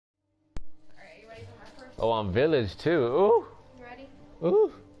Oh, on Village too. Ooh. You ready?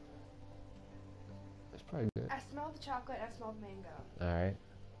 Ooh. That's probably good. I smell the chocolate. I smell the mango. All right.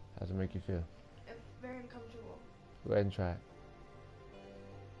 How's it make you feel? It's very uncomfortable. Go ahead and try it.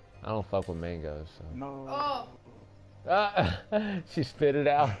 I don't fuck with mangoes, so. No. Oh. She spit it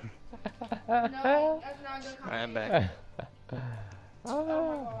out. No, that's not a good combination. Alright, I'm back. Oh my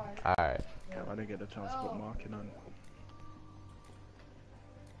god. Alright. Yeah, I didn't get the chance to put marking on.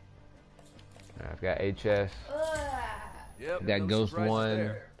 I've got HS. Yep, Got no Ghost surprises 1.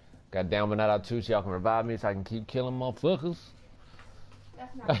 there. Got Down But Not Out 2 so y'all can revive me so I can keep killing motherfuckers.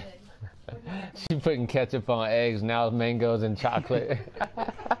 That's not good. She putting ketchup on eggs, now it's mangoes and chocolate.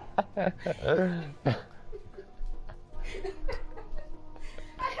 I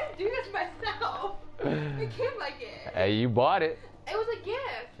didn't do this myself. It came like it. Hey, you bought it. It was a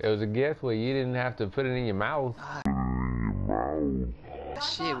gift. It was a gift where you didn't have to put it in your mouth.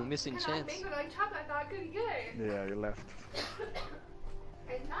 Shit, we're missing Chance. chance. Mango like chocolate, I thought it could be good. Yeah, you left.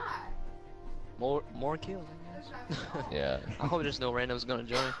 It's not. More kills. It's not at all. Yeah. I hope there's no randoms gonna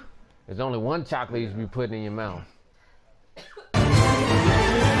join. There's only one chocolate you should be putting in your mouth.